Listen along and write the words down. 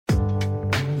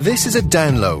This is a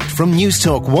download from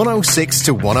Newstalk 106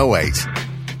 to 108.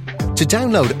 To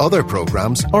download other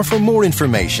programmes or for more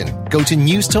information, go to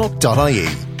newstalk.ie.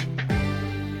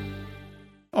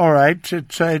 All right,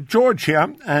 it's George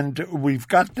here, and we've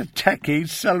got the techies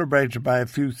celebrated by a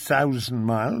few thousand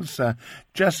miles.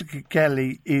 Jessica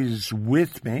Kelly is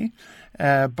with me,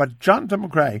 but Jonathan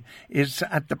McCrea is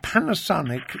at the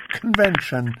Panasonic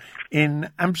convention in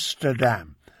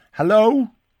Amsterdam. Hello?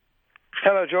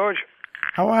 Hello, George.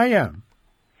 How are you?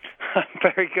 I'm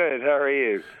very good. How are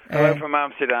you? Hello from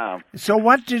Amsterdam. So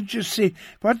what did you see?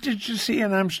 What did you see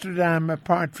in Amsterdam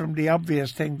apart from the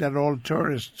obvious thing that all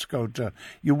tourists go to?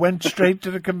 You went straight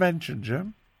to the convention,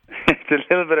 Jim? It's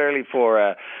a little bit early for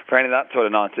any of that sort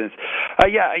of nonsense.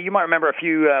 Yeah, you might remember a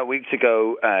few weeks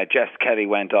ago, Jess Kelly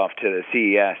went off to the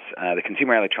CES, the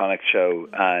Consumer Electronics Show,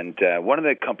 and one of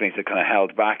the companies that kind of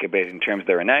held back a bit in terms of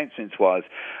their announcements was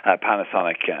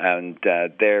Panasonic, and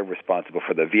they're responsible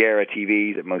for the Viera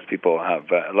TV that most people have,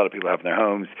 a lot of people have in their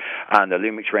homes, and the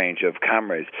Lumix range of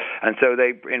cameras. And so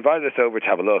they invited us over to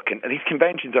have a look. And these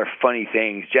conventions are funny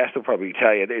things. Jess will probably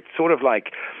tell you. It's sort of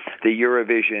like the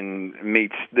Eurovision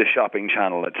meets the shopping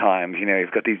channel at times. You know,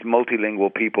 you've got these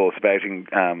multilingual people spouting,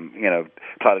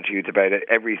 platitudes about it,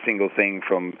 every single thing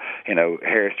from,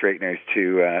 hair straighteners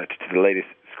to the latest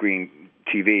screen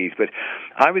TVs. But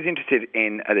I was interested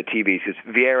in the TVs because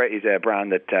Viera is a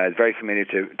brand that is very familiar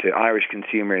to Irish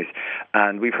consumers,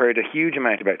 and we've heard a huge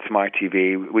amount about smart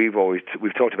TV. We've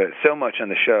talked about it so much on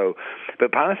the show,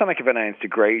 but Panasonic have announced a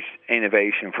great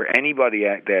innovation for anybody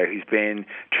out there who's been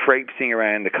traipsing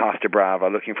around the Costa Brava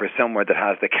looking for somewhere that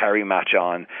has the carry match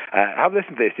on. Have a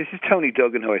listen to this. This is Tony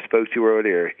Duggan, who I spoke to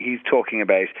earlier. He's talking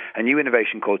about a new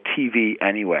innovation called TV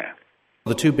Anywhere.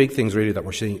 The two big things really that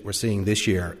we're seeing this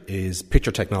year is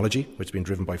picture technology, which has been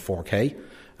driven by 4K,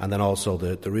 and then also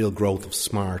the real growth of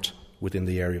smart within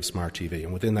the area of smart TV.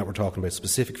 And within that, we're talking about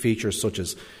specific features such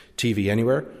as TV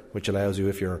Anywhere, which allows you,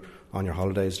 if you're on your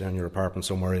holidays down your apartment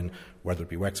somewhere in, whether it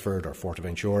be Wexford or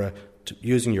Fuerteventura,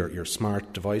 using your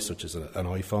smart device, such as an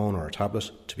iPhone or a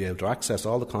tablet, to be able to access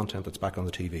all the content that's back on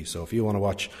the TV. So if you want to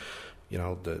watch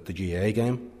the GAA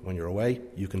game when you're away,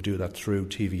 you can do that through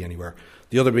TV Anywhere.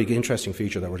 The other big interesting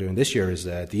feature that we're doing this year is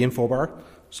the info bar.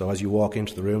 So as you walk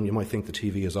into the room, you might think the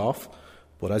TV is off,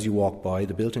 but as you walk by,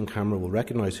 the built-in camera will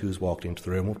recognise who's walked into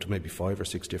the room, up to maybe 5 or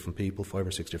 6 different people, 5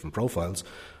 or 6 different profiles.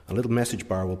 A little message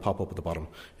bar will pop up at the bottom.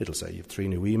 It'll say you have 3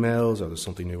 new emails, or there's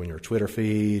something new in your Twitter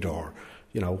feed, or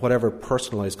whatever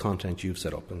personalised content you've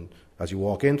set up. And as you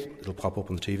walk in, it'll pop up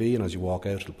on the TV, and as you walk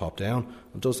out, it'll pop down.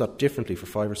 And does that differently for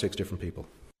 5 or 6 different people.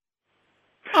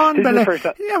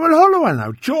 Yeah, well, hold on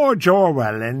now. George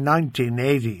Orwell in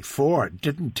 1984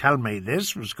 didn't tell me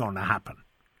this was going to happen.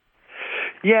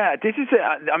 Yeah, this is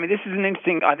an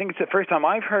interesting. I think it's the first time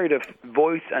I've heard of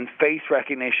voice and face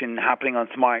recognition happening on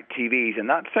smart TVs, and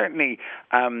that certainly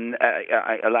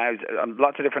allows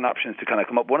lots of different options to kind of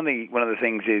come up. One of the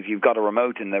things is you've got a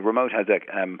remote, and the remote has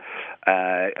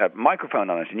a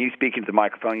microphone on it, and you speak into the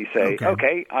microphone. You say,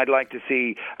 "Okay, I'd like to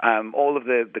see all of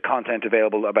the content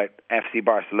available about FC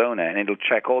Barcelona," and it'll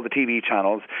check all the TV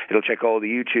channels, it'll check all the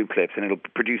YouTube clips, and it'll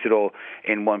produce it all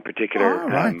in one particular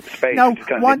space. Now, it's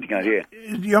kind of an interesting idea.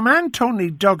 Your man Tony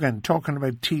Duggan talking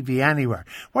about TV Anywhere,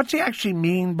 what's he actually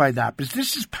mean by that? Because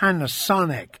this is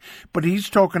Panasonic, but he's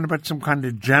talking about some kind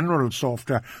of general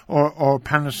software or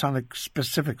Panasonic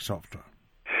specific software.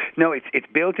 No, it's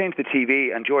built into the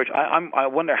TV, and George, I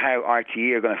wonder how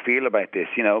RTE are going to feel about this,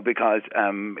 because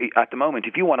at the moment,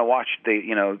 if you want to watch the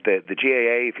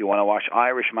GAA, if you want to watch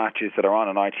Irish matches that are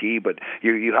on RTE, but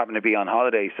you happen to be on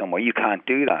holiday somewhere, you can't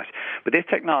do that. But this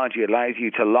technology allows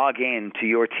you to log in to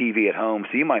your TV at home,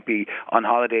 so you might be on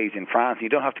holidays in France, and you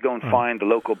don't have to go and find the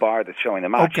local bar that's showing the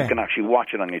match. You can actually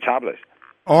watch it on your tablet.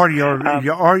 Or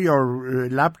your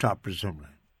laptop, presumably.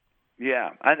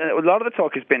 Yeah, and a lot of the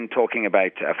talk has been talking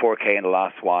about 4K in the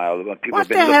last while. People what have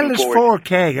been the hell is forward.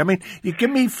 4K? I mean, you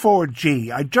give me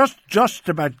 4G. I just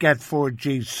about get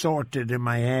 4G sorted in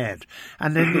my head,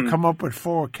 and then you come up with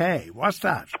 4K. What's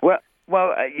that?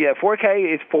 Well,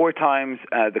 4K is 4 times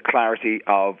the clarity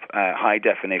of high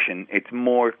definition. It's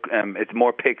more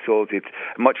pixels. It's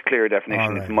much clearer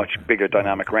definition. It's much bigger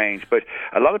dynamic range. But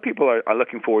a lot of people are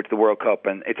looking forward to the World Cup,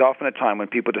 and it's often a time when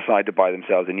people decide to buy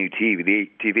themselves a new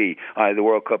TV, either the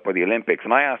World Cup or the Olympics.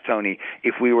 And I asked Tony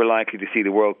if we were likely to see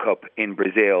the World Cup in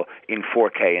Brazil in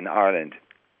 4K in Ireland.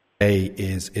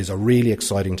 Is a really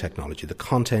exciting technology. The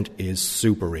content is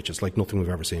super rich. It's like nothing we've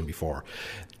ever seen before.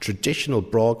 Traditional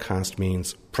broadcast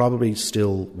means probably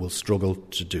still will struggle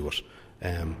to do it.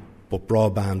 but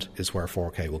broadband is where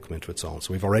 4K will come into its own.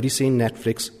 So we've already seen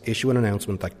Netflix issue an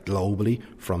announcement that globally,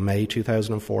 from May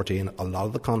 2014, a lot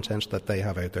of the content that they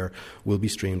have out there will be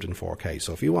streamed in 4K.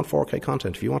 So if you want 4K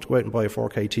content, if you want to go out and buy a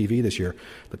 4K TV this year,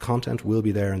 the content will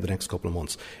be there in the next couple of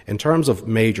months. In terms of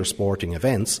major sporting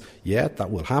events, yeah,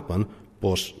 that will happen,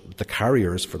 but the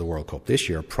carriers for the World Cup this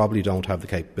year probably don't have the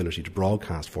capability to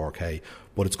broadcast 4K,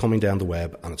 but it's coming down the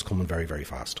web and it's coming very, very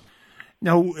fast.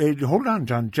 Now, hold on,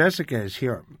 John. Jessica is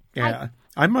here.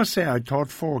 I must say I thought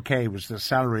 4K was the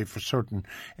salary for certain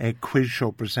quiz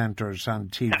show presenters on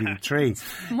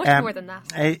TV3. Much more than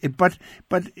that. But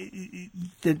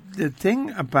the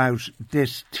thing about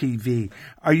this TV,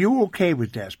 are you okay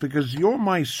with this? Because you're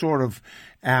my sort of,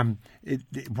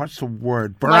 what's the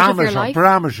word?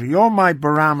 Barometer. You're my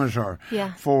barometer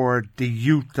for the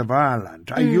youth of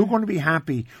Ireland. Are you going to be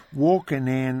happy walking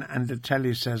in and the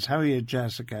telly says, how are you,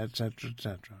 Jessica, etc.,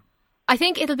 etc.? I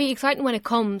think it'll be exciting when it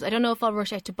comes. I don't know if I'll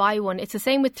rush out to buy one. It's the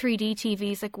same with 3D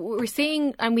TVs. Like we're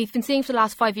seeing, and we've been seeing for the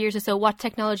last 5 years or so, what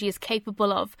technology is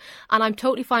capable of. And I'm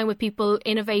totally fine with people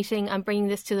innovating and bringing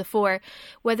this to the fore.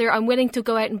 Whether I'm willing to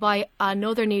go out and buy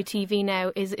another new TV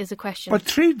now is a question. But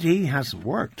 3D hasn't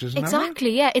worked, isn't it?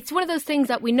 Exactly, yeah. It's one of those things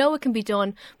that we know it can be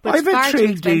done, but it's far far too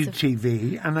expensive. I have a 3D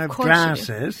TV and I have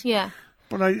glasses. Yeah.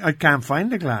 But I can't find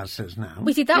the glasses now.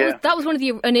 We see that was one of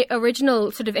the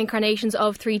original sort of incarnations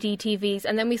of 3D TVs,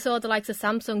 and then we saw the likes of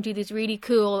Samsung do these really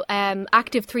cool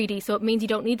active 3D. So it means you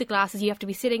don't need the glasses; you have to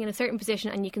be sitting in a certain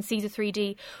position and you can see the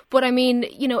 3D. But I mean,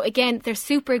 again, they're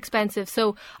super expensive.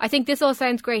 So I think this all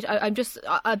sounds great.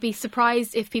 I'd be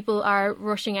surprised if people are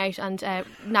rushing out and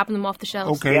nabbing them off the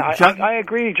shelves. Okay, yeah, I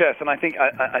agree, Jess, and I think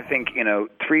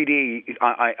 3D.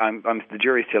 I'm the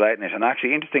jury's still out in it. And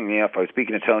actually, interestingly enough, I was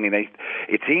speaking to Tony.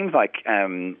 It seems like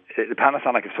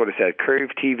Panasonic has sort of said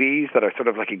curved TVs that are sort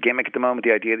of like a gimmick at the moment.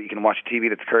 The idea that you can watch a TV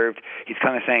that's curved. He's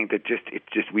kind of saying that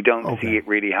we don't see it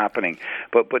really happening.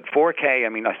 But 4K. I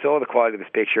mean, I saw the quality of this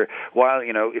picture. While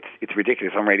it's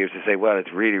ridiculous on radios to say, well,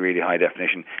 it's really, really high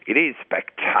definition. It is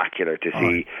spectacular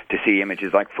to see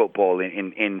images like football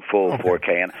in full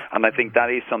 4K, and I think that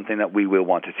is something that we will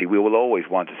want to see. We will always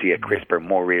want to see a crisper,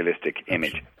 more realistic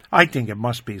image. I think it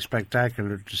must be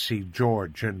spectacular to see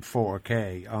George in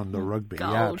 4K on the rugby.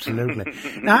 Gold. Yeah, absolutely.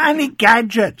 Now, any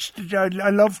gadgets? I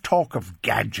love talk of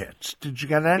gadgets. Did you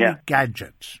get any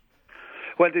gadgets?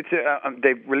 Well,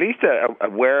 they've released a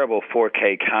wearable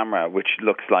 4K camera, which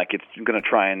looks like it's going to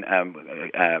try and,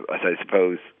 I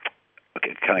suppose,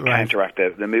 kind of counteract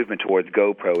the movement towards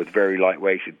GoPro. It's very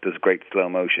lightweight. It does great slow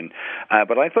motion.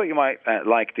 But I thought you might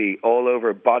like the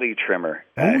all-over body trimmer,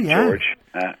 George,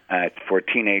 for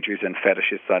teenagers and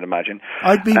fetishists, I'd imagine.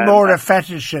 I'd be more a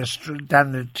fetishist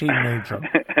than a teenager.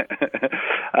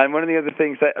 And one of the other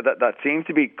things that seems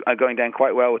to be going down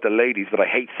quite well with the ladies, but I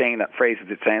hate saying that phrase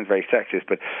because it sounds very sexist,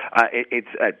 but it's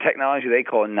a technology they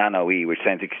call nano-E, which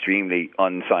sounds extremely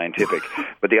unscientific.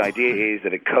 But the idea is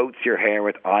that it coats your hair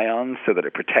with ions so that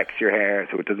it protects your hair,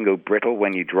 so it doesn't go brittle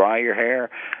when you dry your hair,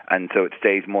 and so it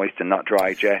stays moist and not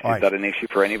dry. Jess, is that an issue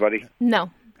for anybody?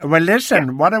 No. Well,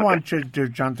 listen, what I want you to do,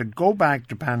 Jonathan, go back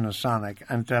to Panasonic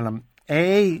and tell them,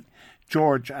 A,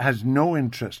 George has no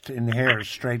interest in hair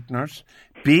straighteners.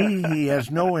 B, he has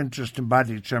no interest in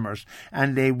body trimmers.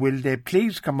 And will they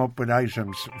please come up with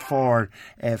items for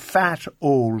fat,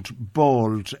 old,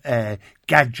 bald,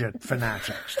 gadget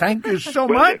fanatics. Thank you so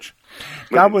much.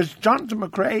 That was Jonathan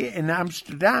McCrea in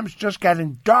Amsterdam. It's just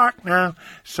getting dark now,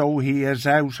 so he is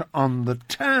out on the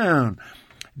town.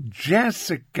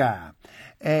 Jessica,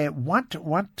 what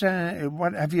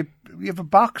have you have a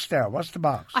box there? What's the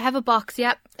box? I have a box,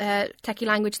 techie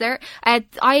language there.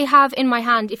 I have in my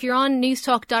hand, if you're on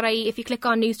newstalk.ie, if you click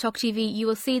on Newstalk TV, you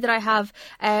will see that I have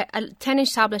a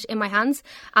 10-inch tablet in my hands,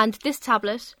 and this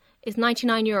tablet is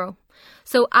 €99.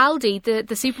 So Aldi,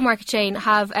 the supermarket chain,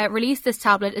 have released this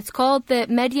tablet. It's called the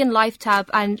Median Life Tab,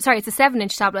 it's a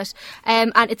 7-inch tablet,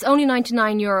 and it's only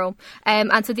 €99.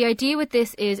 And so the idea with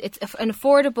this is it's an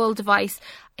affordable device.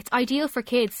 It's ideal for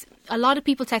kids. A lot of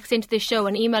people text into this show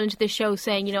and email into this show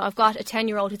saying, I've got a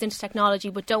 10-year-old who's into technology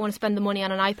but don't want to spend the money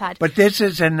on an iPad. But this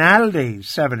is an Aldi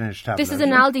 7-inch tablet. This is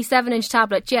an Aldi 7-inch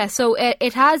tablet, yeah. So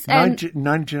it has...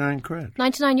 99 quid.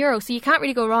 €99. So you can't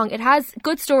really go wrong. It has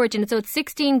good storage in it. So it's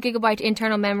 16 gigabyte internal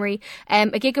internal memory,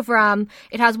 a gig of RAM.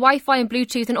 It has Wi-Fi and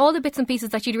Bluetooth and all the bits and pieces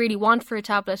that you'd really want for a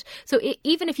tablet. So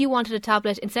even if you wanted a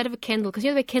tablet instead of a Kindle, because you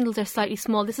know the way Kindles are slightly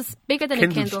small, this is bigger than a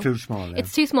Kindle. Kindle's too small. Yeah.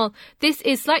 It's too small. This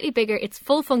is slightly bigger. It's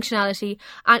full functionality,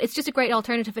 and it's just a great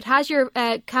alternative. It has your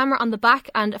camera on the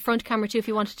back and a front camera too if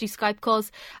you want to do Skype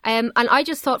calls. And I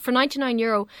just thought for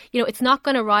 €99, it's not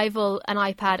going to rival an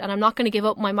iPad, and I'm not going to give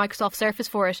up my Microsoft Surface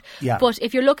for it. Yeah. But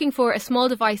if you're looking for a small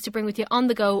device to bring with you on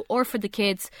the go or for the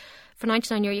kids, for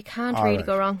 €99 you can't really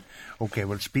go wrong. Okay,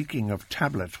 well, speaking of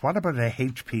tablets, what about a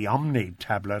HP Omni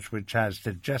tablet which has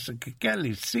the Jessica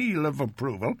Kelly seal of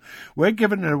approval? We're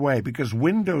giving it away because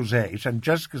Windows 8, and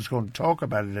Jessica's going to talk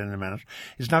about it in a minute,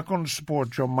 is not going to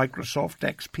support your Microsoft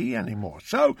XP anymore.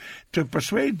 So, to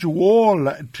persuade you all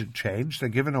to change, they're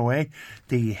giving away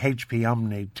the HP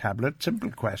Omni tablet.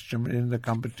 Simple question in the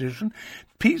competition.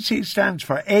 PC stands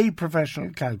for A,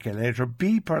 professional calculator,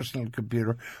 B, personal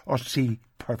computer, or C,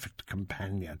 perfect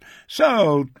companion.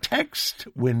 So text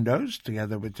Windows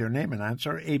together with your name and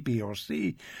answer A, B or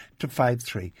C to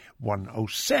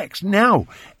 53106. Now,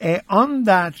 on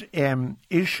that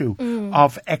issue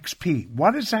of XP,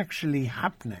 what is actually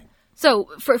happening? So,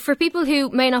 for people who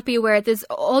may not be aware, there's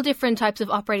all different types of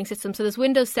operating systems. So there's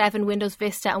Windows 7, Windows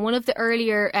Vista, and one of the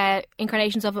earlier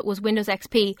incarnations of it was Windows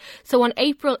XP. So on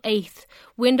April 8th,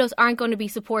 Windows aren't going to be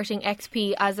supporting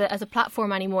XP as a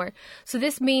platform anymore. So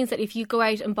this means that if you go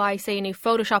out and buy, say, a new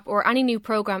Photoshop or any new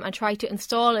program and try to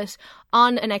install it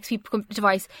on an XP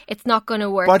device, it's not going to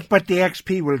work. But the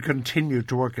XP will continue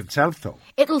to work itself, though.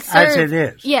 It'll serve. As it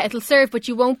is. Yeah, it'll serve, but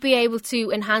you won't be able to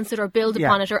enhance it or build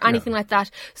upon it or anything like that.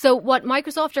 So what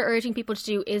Microsoft are urging people to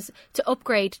do is to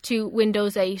upgrade to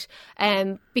Windows 8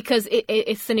 because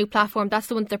it's the new platform. That's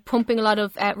the one that they're pumping a lot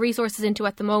of resources into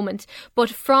at the moment. But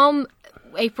from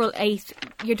April 8th,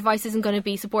 your device isn't going to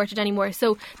be supported anymore.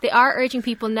 So they are urging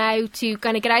people now to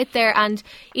kind of get out there and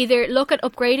either look at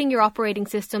upgrading your operating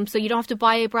system, so you don't have to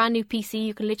buy a brand new PC.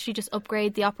 You can literally just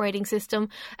upgrade the operating system,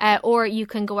 or you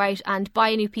can go out and buy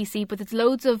a new PC. But there's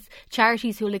loads of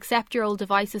charities who will accept your old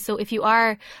devices. So if you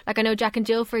are, like I know Jack and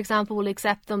Jill, for example, will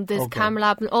accept them. There's Camera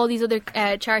Lab and all these other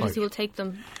charities who will take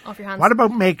them off your hands. What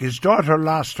about Make? His daughter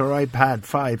lost her iPad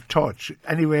 5 Touch.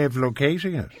 Any way of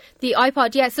locating it? The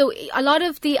iPod, yeah. So a lot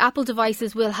of the Apple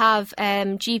devices will have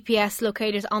GPS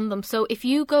locators on them. So if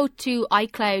you go to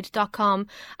iCloud.com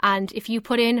and if you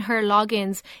put in her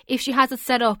logins, if she has it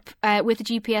set up with the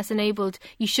GPS enabled,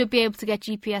 you should be able to get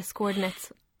GPS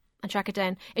coordinates and track it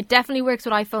down. It definitely works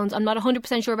with iPhones. I'm not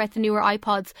 100% sure about the newer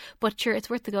iPods, but sure, it's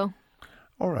worth the go.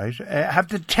 All right. Have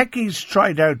the techies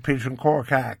tried out, Peter in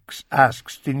Cork asks,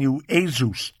 the new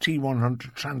Asus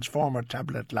T100 Transformer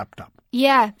tablet laptop?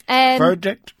 Yeah.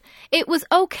 Verdict? It was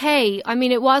okay. I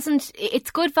mean, it wasn't.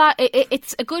 It's good.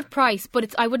 It's a good price,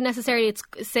 but I wouldn't necessarily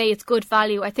say it's good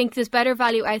value. I think there's better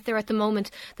value out there at the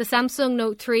moment. The Samsung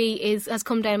Note 3 has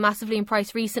come down massively in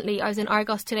price recently. I was in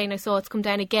Argos today and I saw it's come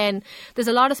down again. There's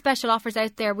a lot of special offers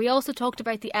out there. We also talked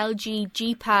about the LG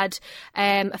G Pad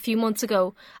a few months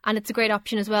ago, and it's a great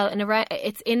option as well. And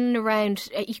it's in and around.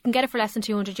 You can get it for less than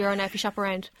 €200 now if you shop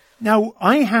around. Now,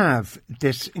 I have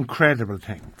this incredible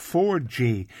thing,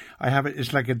 4G. I have it,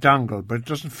 it's like a dongle, but it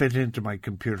doesn't fit into my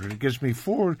computer. It gives me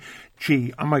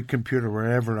 4G on my computer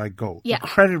wherever I go. Yeah.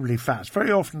 Incredibly fast.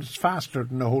 Very often it's faster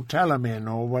than the hotel I'm in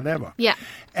or whatever. Yeah.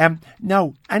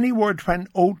 Now, any word when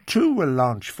O2 will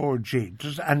launch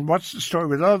 4G? And what's the story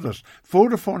with others?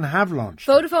 Vodafone have launched.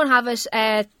 Vodafone have it.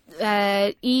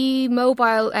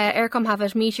 E-Mobile, Aircom have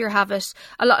it, Meteor have it.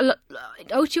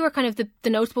 O2 are kind of the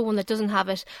notable one that doesn't have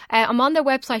it. I'm on their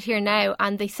website here now,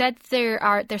 and they said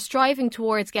they're striving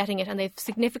towards getting it, and they've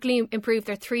significantly improved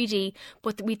their 3G,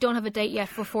 but we don't have a date yet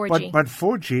for 4G. But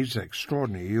 4G is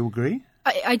extraordinary. You agree?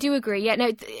 I do agree, yeah.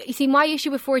 Now, you see, my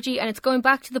issue with 4G, and it's going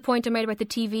back to the point I made about the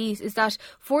TVs, is that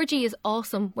 4G is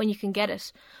awesome when you can get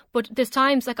it. But there's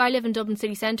times, like I live in Dublin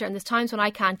city centre, and there's times when I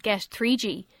can't get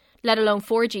 3G. Let alone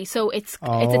 4G. So it's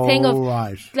a thing of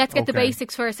let's get the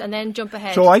basics first and then jump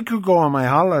ahead. So I could go on my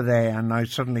holiday and I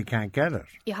suddenly can't get it.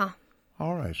 Yeah.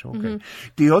 All right, okay. Mm-hmm.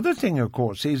 The other thing, of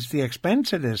course, is the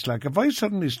expense of this. Like if I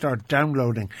suddenly start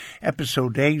downloading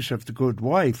episode 8 of The Good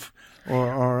Wife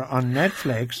or on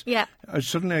Netflix,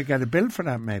 suddenly I get a bill for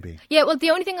that maybe. Yeah, well, the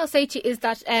only thing I'll say to you is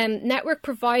that network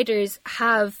providers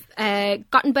have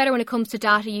gotten better when it comes to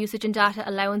data usage and data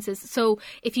allowances. So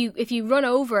if you run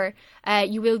over,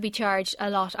 you will be charged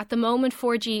a lot. At the moment,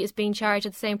 4G is being charged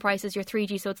at the same price as your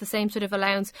 3G, so it's the same sort of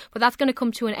allowance. But that's going to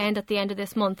come to an end at the end of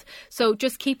this month. So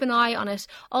just keep an eye on it.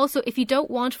 Also, if you don't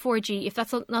want 4G, if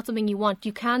that's not something you want,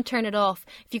 you can turn it off.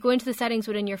 If you go into the settings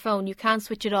within your phone, you can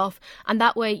switch it off, and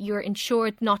that way you're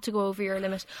ensured not to go over your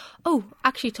limit. Oh,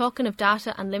 actually, talking of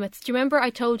data and limits, do you remember I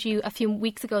told you a few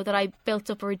weeks ago that I built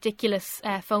up a ridiculous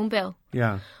phone bill?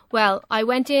 Yeah. Well, I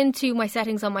went into my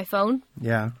settings on my phone.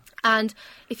 Yeah. And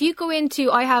if you go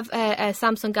into, I have a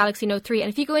Samsung Galaxy Note 3, and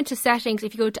if you go into settings,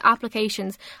 if you go to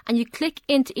applications and you click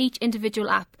into each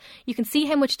individual app, you can see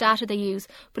how much data they use.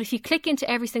 But if you click into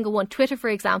every single one, Twitter,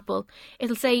 for example,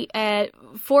 it'll say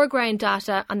foreground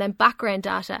data and then background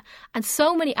data. And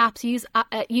so many apps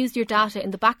use your data in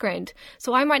the background.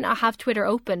 So I might not have Twitter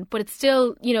open, but it's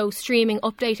still, streaming,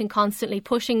 updating constantly,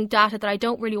 pushing data that I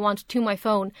don't really want to my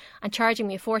phone and charging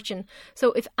me a fortune.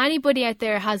 So if anybody out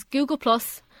there has Google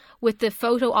Plus with the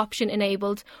photo option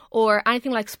enabled, or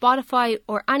anything like Spotify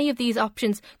or any of these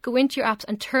options, go into your apps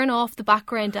and turn off the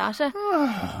background data.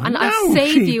 And I'll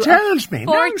save you a fortune.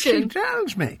 Now she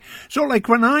tells me. So like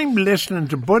when I'm listening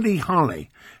to Buddy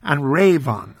Holly and Rave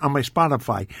On my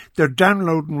Spotify, they're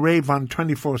downloading Rave On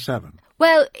 24/7.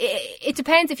 Well, it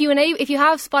depends. If you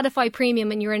have Spotify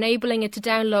Premium and you're enabling it to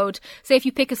download, say if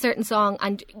you pick a certain song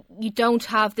and you don't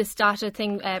have this data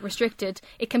thing restricted,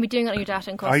 it can be doing it on your data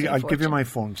and costing I'll give you my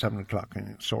phone 7 o'clock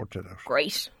and sort it out.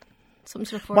 Great. Something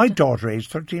to look forward My to. daughter, age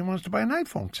 13, wants to buy an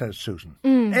iPhone, says Susan.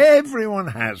 Everyone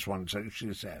has one, so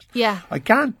she says. Yeah. I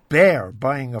can't bear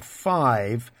buying a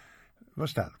 5...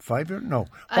 What's that? 5 year? No.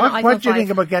 What do you think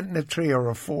about getting a 3 or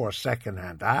a 4 second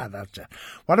hand? That's it.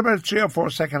 What about a 3 or 4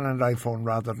 second hand iPhone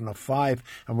rather than a 5?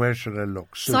 And where should I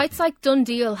look? Susan? Sites like Done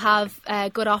Deal have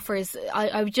good offers.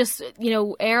 I would just,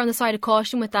 err on the side of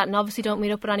caution with that, and obviously don't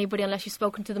meet up with anybody unless you've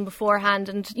spoken to them beforehand,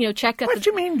 and check that. What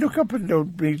do you mean look up and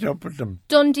don't meet up with them?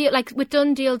 Done Deal, like with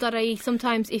donedeal.ie,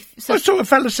 sometimes if... So a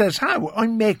fella says, how? I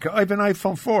have an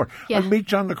iPhone 4. Yeah. I'll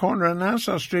meet you on the corner of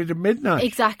Nassau Street at midnight.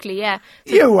 Exactly, yeah.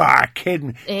 So you are kidding.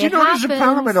 Do you know there's a problem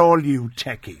happens. with all you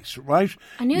techies, right?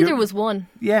 I knew there was one.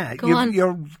 Yeah, Go on.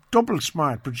 you're double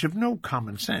smart, but you've no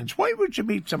common sense. Why would you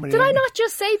meet somebody? Did I not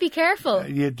just say be careful?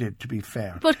 You did, to be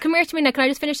fair. But come here to me now. Can I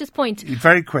just finish this point?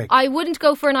 Very quick. I wouldn't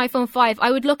go for an iPhone 5.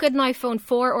 I would look at an iPhone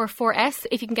 4 or 4S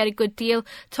if you can get a good deal.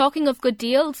 Talking of good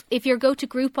deals, if you go to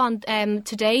Groupon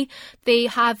today, they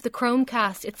have the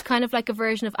Chromecast. It's kind of like a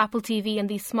version of Apple TV and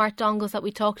these smart dongles that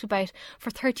we talked about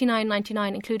for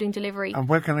 $39.99, including delivery. And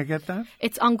where can I get that?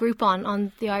 It's on Groupon,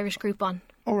 on the Irish Groupon.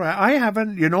 All right, I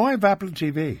haven't. I have Apple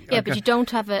TV. Yeah, but you don't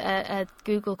have a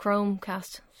Google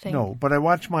Chromecast thing. No, but I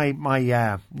watch my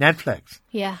Netflix.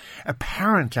 Yeah.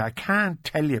 Apparently, I can't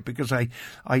tell you because I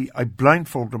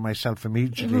blindfolded myself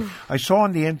immediately. I saw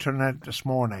on the internet this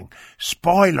morning,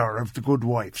 spoiler of The Good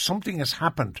Wife. Something has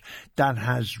happened that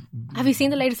has... Have you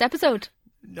seen the latest episode?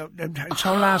 No, it's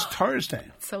our last Thursday.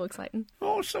 So exciting.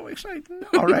 Oh, so exciting.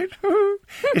 All right.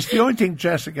 It's the only thing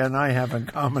Jessica and I have in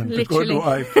common. Literally. The Good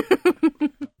Wife.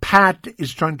 Pat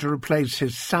is trying to replace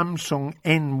his Samsung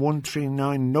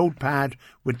N139 notepad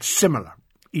with similar,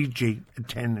 e.g. a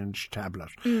 10-inch tablet.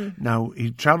 Now,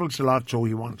 he travels a lot, so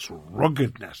he wants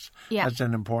ruggedness as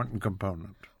an important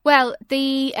component. Well,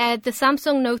 the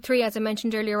Samsung Note 3, as I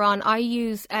mentioned earlier on, I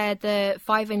use the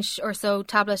 5-inch or so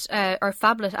tablet or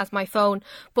phablet as my phone,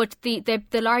 but the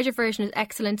larger version is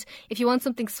excellent. If you want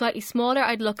something slightly smaller,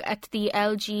 I'd look at the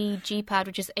LG G Pad,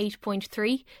 which is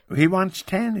 8.3. He wants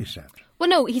 10, he said. Well,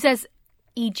 no, he says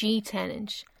EG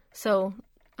 10-inch. So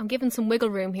I'm giving some wiggle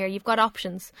room here. You've got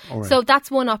options. Right. So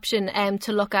that's one option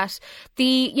to look at.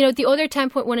 The other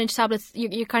 10.1-inch tablets,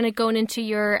 you're kind of going into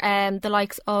your the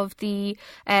likes of the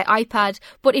iPad.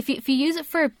 But if you use it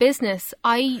for business,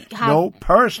 I have... No,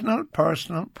 personal.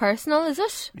 Personal, is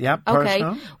it? Yeah,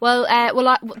 personal. Okay.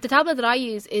 Well, the tablet that I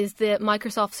use is the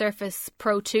Microsoft Surface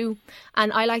Pro 2.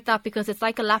 And I like that because it's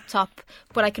like a laptop,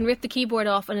 but I can rip the keyboard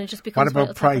off and it just becomes... What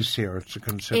about price here? It's a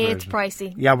consideration. It's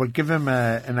pricey. Yeah, well, give him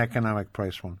an economic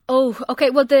price one. Oh, okay.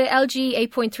 Well, the LG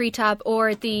 8.3 tab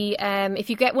or the if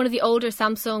you get one of the older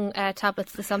Samsung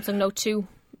tablets, the Samsung Note 2.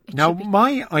 Now,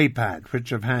 my iPad,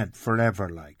 which I've had forever,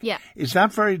 is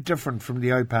that very different from the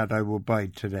iPad I will buy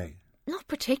today? Not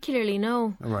particularly,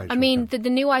 no. Right, I mean, the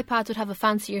new iPads would have a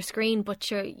fancier screen, but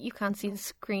you can't see the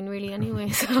screen really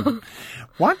anyway. So.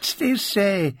 What's this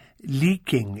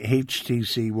leaking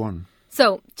HTC One?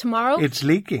 So, tomorrow... It's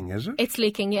leaking, is it? It's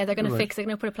leaking, yeah. They're going to fix it. They're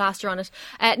going to put a plaster on it.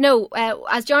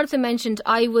 As Jonathan mentioned,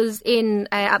 I was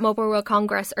at Mobile World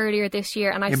Congress earlier this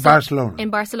year. And I saw Barcelona. In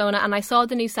Barcelona. And I saw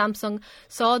the new Samsung,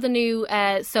 saw the new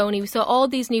Sony. We saw all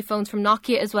these new phones from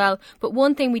Nokia as well. But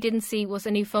one thing we didn't see was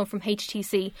a new phone from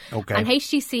HTC. Okay. And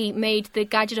HTC made the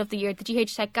Gadget of the Year, the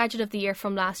GH Tech Gadget of the Year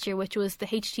from last year, which was the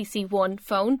HTC One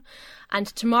phone. And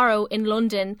tomorrow in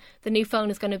London, the new phone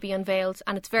is going to be unveiled.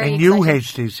 And it's very exciting. A new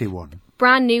HTC One.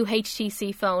 brand new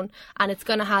HTC phone, and it's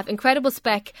going to have incredible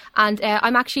spec. And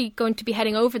I'm actually going to be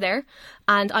heading over there,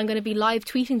 and I'm going to be live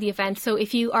tweeting the event. So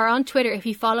if you are on Twitter, if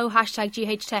you follow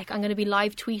 #GHTech, I'm going to be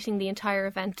live tweeting the entire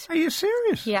event. Are you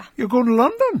serious? Yeah. You're going to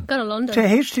London? Going to London. To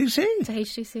HTC? To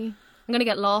HTC. I'm going to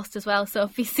get lost as well. So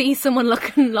if you see someone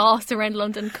looking lost around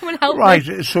London, come and help me.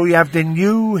 Right, so you have the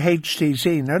new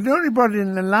HTC. Now, they only brought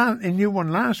in a new one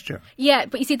last year. Yeah,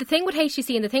 but you see, the thing with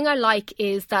HTC and the thing I like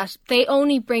is that they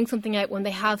only bring something out when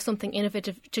they have something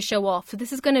innovative to show off. So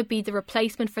this is going to be the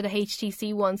replacement for the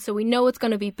HTC one. So we know it's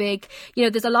going to be big. You know,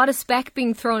 there's a lot of spec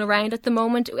being thrown around at the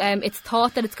moment. It's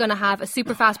thought that it's going to have a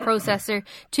super fast processor,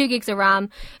 2 gigs of RAM.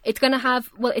 It's going to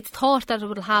have, well, it's thought that it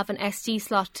will have an SD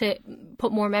slot to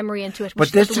put more memory into it.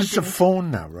 But this is a phone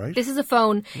now, right? This is a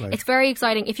phone. Right. It's very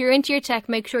exciting. If you're into your tech,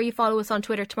 make sure you follow us on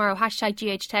Twitter tomorrow,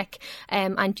 #GHTech,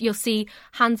 and you'll see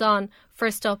hands-on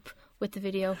first up with the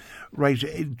video. Right.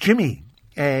 Jimmy,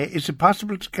 is it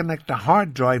possible to connect a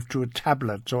hard drive to a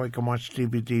tablet so I can watch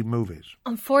DVD movies?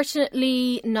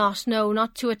 Unfortunately not. No,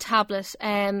 not to a tablet.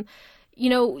 You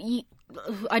know...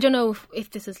 I don't know if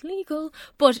this is legal,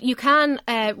 but you can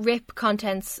rip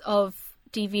contents of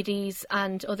DVDs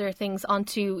and other things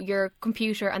onto your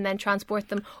computer and then transport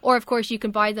them. Or, of course, you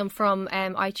can buy them from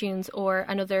iTunes or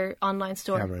another online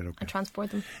store and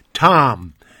transport them.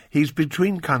 Tom, he's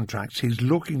between contracts. He's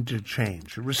looking to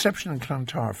change. Reception in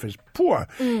Clontarf is poor.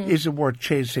 Is it worth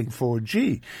chasing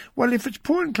 4G? Well, if it's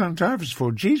poor in Clontarf,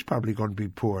 4G is probably going to be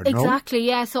poor, no? Exactly,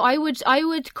 yeah. So I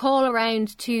would call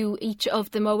around to each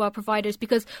of the mobile providers,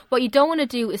 because what you don't want to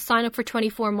do is sign up for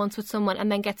 24 months with someone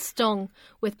and then get stung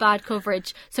with bad coverage.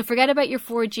 So forget about your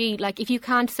 4G. Like, if you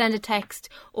can't send a text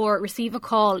or receive a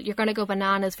call, you're going to go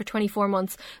bananas for 24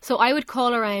 months. So I would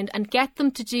call around and get them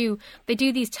to they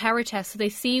do these tower tests. So they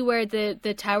see where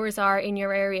the towers are in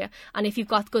your area and if you've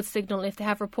got good signal, if they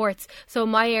have reports. So in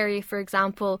my area, for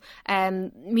example,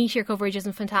 Meteor coverage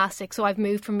isn't fantastic. So I've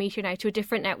moved from Meteor now to a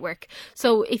different network.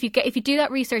 So if you do that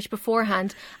research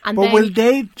beforehand,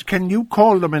 can you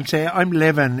call them and say, I'm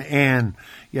living in,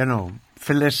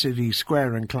 Felicity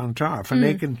Square in Clontarf, and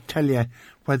they can tell you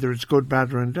whether it's good,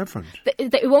 bad or indifferent?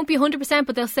 It won't be 100%,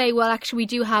 but they'll say, well, actually, we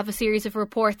do have a series of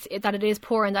reports that it is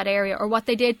poor in that area. Or what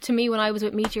they did to me when I was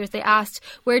with Meteor is they asked,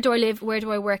 where do I live, where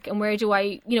do I work, and where do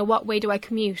I, what way do I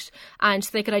commute? And so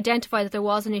they could identify that there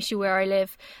was an issue where I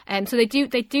live. So they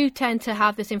do tend to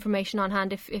have this information on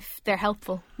hand if they're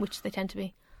helpful, which they tend to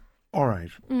be. All right.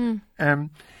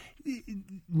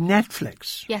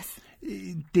 Netflix. Yes.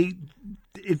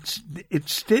 It's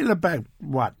still about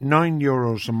what,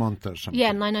 €9 a month or something?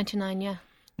 Yeah, $9.99. Yeah.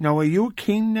 Now, are you a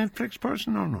keen Netflix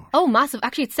person or not? Oh, massive!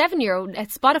 Actually, it's €7. At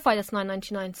Spotify, that's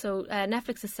 $9.99. So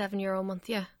Netflix is €7 a month.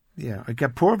 Yeah. Yeah, I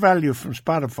get poor value from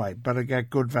Spotify, but I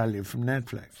get good value from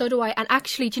Netflix. So do I. And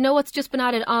actually, do you know what's just been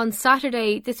added on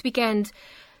Saturday this weekend?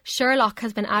 Sherlock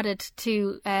has been added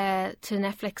to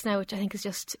Netflix now, which I think is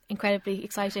just incredibly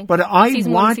exciting. But I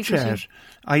watch it.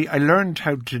 I learned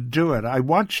how to do it. I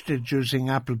watched it using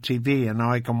Apple TV, and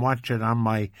now I can watch it on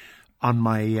my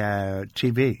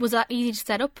TV. Was that easy to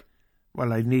set up?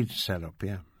 Well, I need to set up,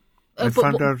 yeah. I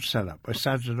found out how to set up. I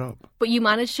set it up. But you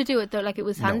managed to do it, though, like it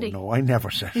was handy? No, I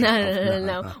never set it up.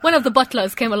 No. One of the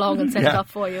butlers came along and set it up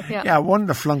for you. Yeah, one of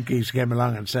the flunkies came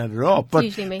along and set it up. But,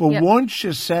 usually me, but once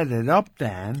you set it up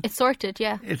then... It's sorted,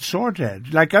 yeah. It's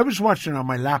sorted. Like, I was watching on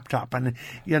my laptop and,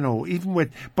 even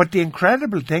with... But the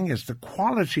incredible thing is the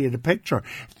quality of the picture.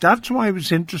 That's why I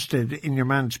was interested in your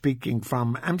man speaking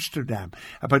from Amsterdam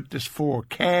about this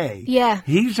 4K. Yeah.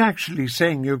 He's actually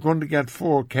saying you're going to get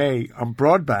 4K on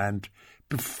broadband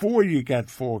before you get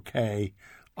 4K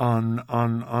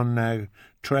on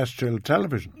terrestrial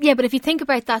television. Yeah, but if you think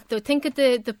about that, though, think of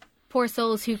the poor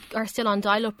souls who are still on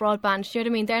dial-up broadband. Do you know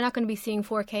what I mean? They're not going to be seeing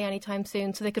 4K anytime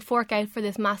soon, so they could fork out for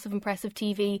this massive, impressive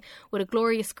TV with a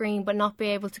glorious screen, but not be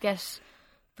able to get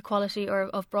the quality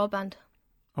of broadband.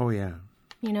 Oh, yeah.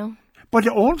 But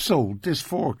also, this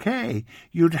 4K,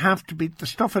 the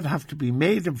stuff would have to be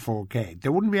made in 4K.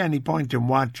 There wouldn't be any point in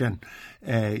watching,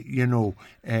 Robin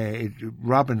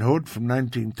Hood from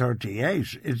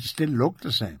 1938. It'd still look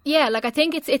the same. Yeah, like I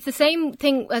think it's the same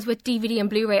thing as with DVD and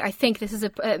Blu-ray. I think this is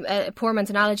a poor man's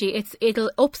analogy.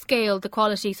 It'll upscale the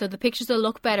quality, so the pictures will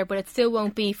look better, but it still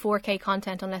won't be 4K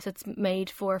content unless it's made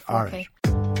for 4K. All right.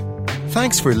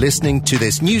 Thanks for listening to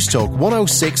this News Talk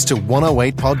 106 to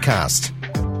 108 podcast.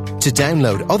 To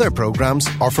download other programmes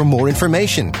or for more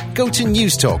information, go to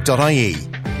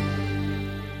newstalk.ie.